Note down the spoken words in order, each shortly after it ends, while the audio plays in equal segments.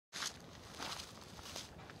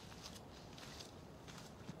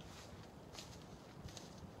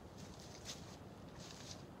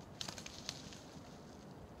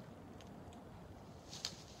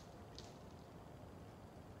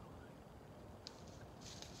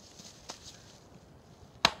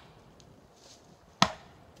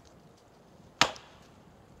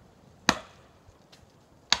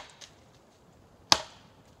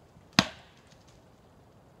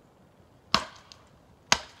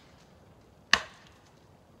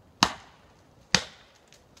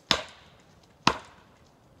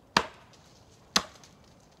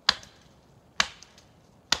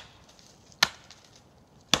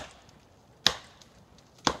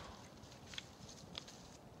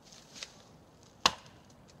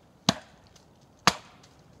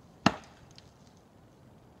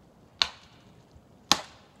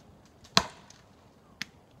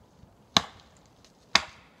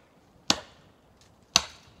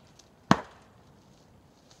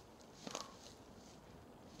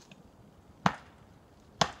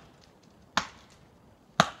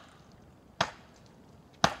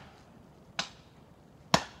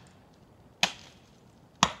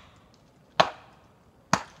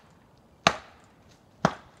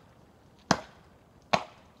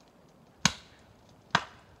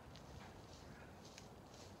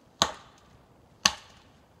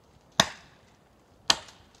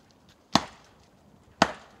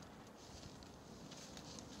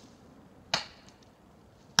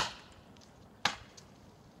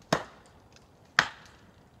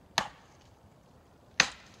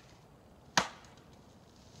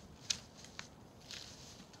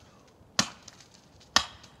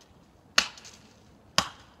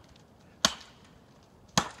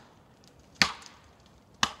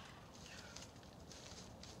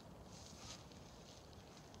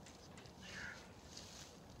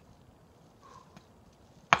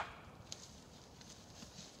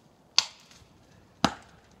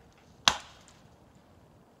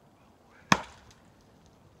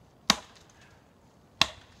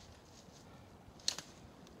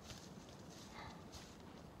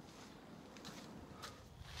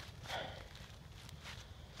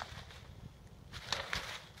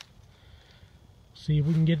See if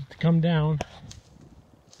we can get it to come down.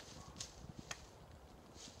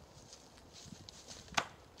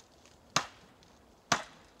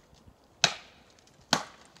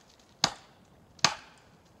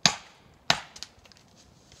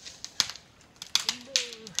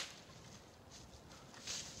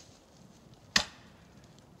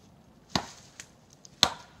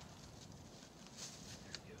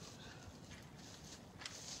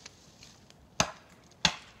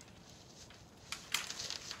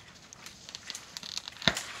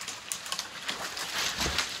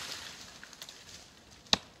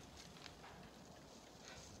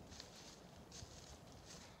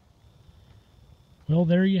 Well,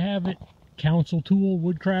 there you have it. Council tool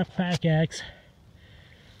Woodcraft pack axe.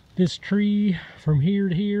 This tree from here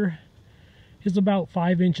to here is about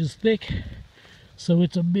 5 inches thick, so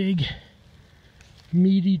it's a big,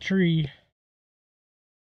 meaty tree.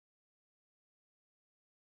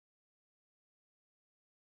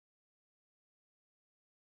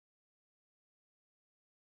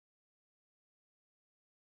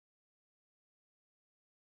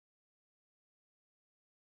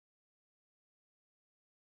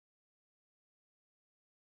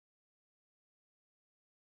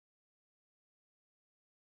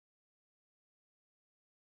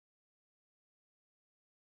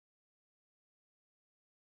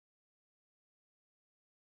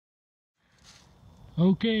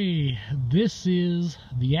 Okay, this is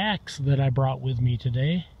the axe that I brought with me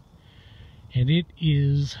today, and it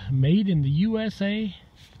is made in the USA,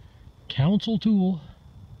 Council tool.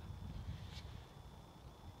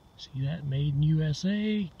 See that? Made in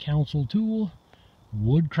USA, Council tool,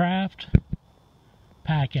 Woodcraft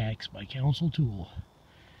pack axe by Council tool.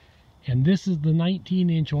 And this is the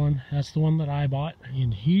 19-inch one. That's the one that I bought.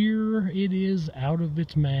 And here it is out of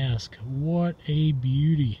its mask. What a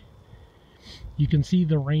beauty. You can see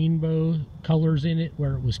the rainbow colors in it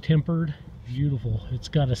where it was tempered. Beautiful. It's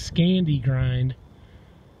got a Scandi grind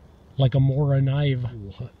like a Mora knife.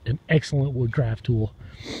 An excellent woodcraft tool.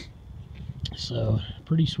 So,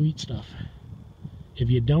 pretty sweet stuff. If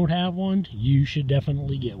you don't have one, you should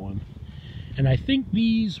definitely get one. And I think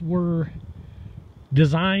these were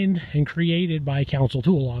designed and created by Council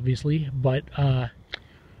tool, obviously, but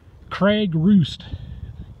Craig Roost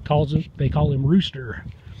they call him Rooster.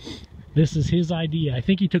 This is his idea. I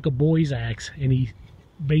think he took a boy's axe and he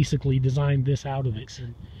basically designed this out of it.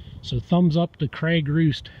 So thumbs up to Craig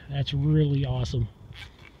Roost. That's really awesome.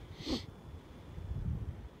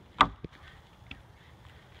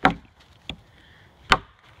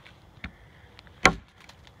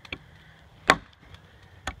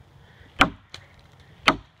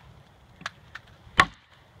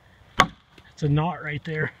 It's a knot right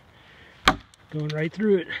there, going right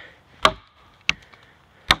through it.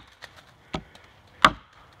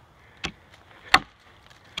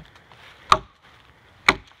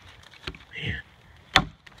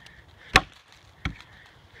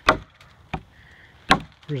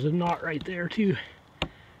 There's a knot right there too.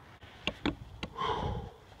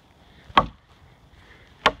 Look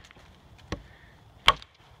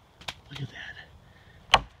at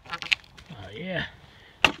that. Oh yeah.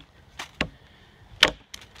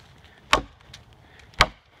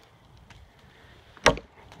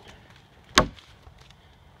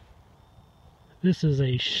 This is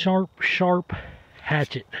a sharp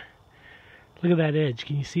hatchet. Look at that edge.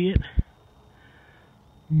 Can you see it?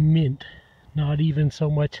 Mint. Not even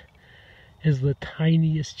so much as the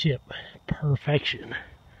tiniest chip. Perfection.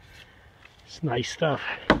 It's nice stuff.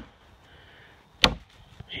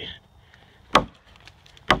 Man.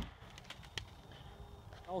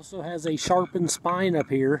 Also has a sharpened spine up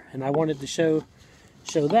here, and I wanted to show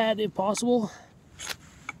that if possible.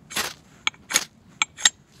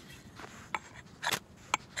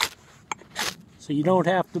 So you don't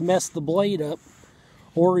have to mess the blade up,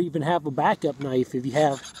 or even have a backup knife if you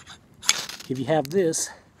have this.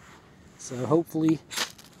 So hopefully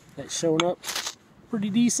that's showing up pretty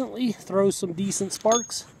decently. Throws some decent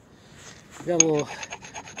sparks. Got a little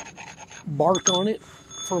bark on it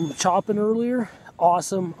from chopping earlier.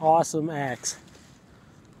 Awesome, awesome axe.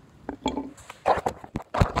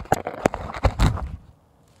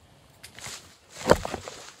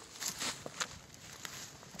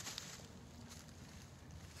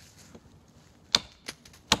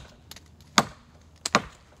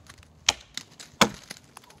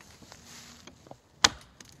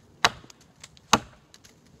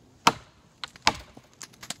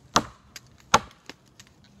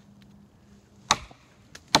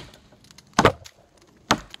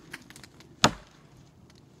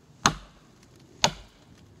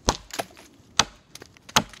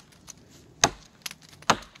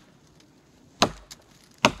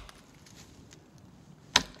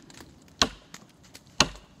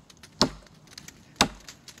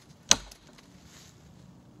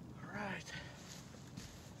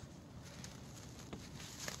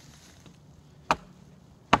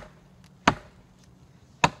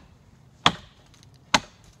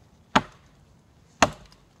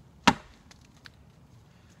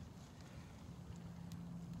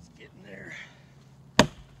 Getting there.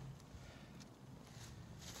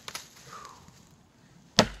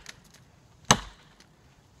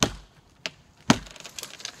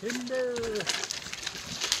 Timber.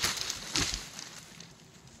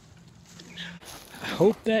 I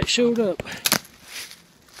hope that showed up.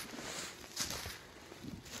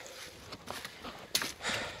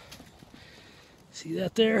 See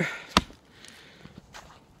that there?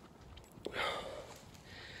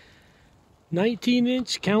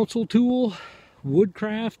 19-inch council tool,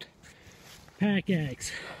 Woodcraft pack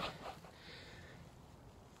axe.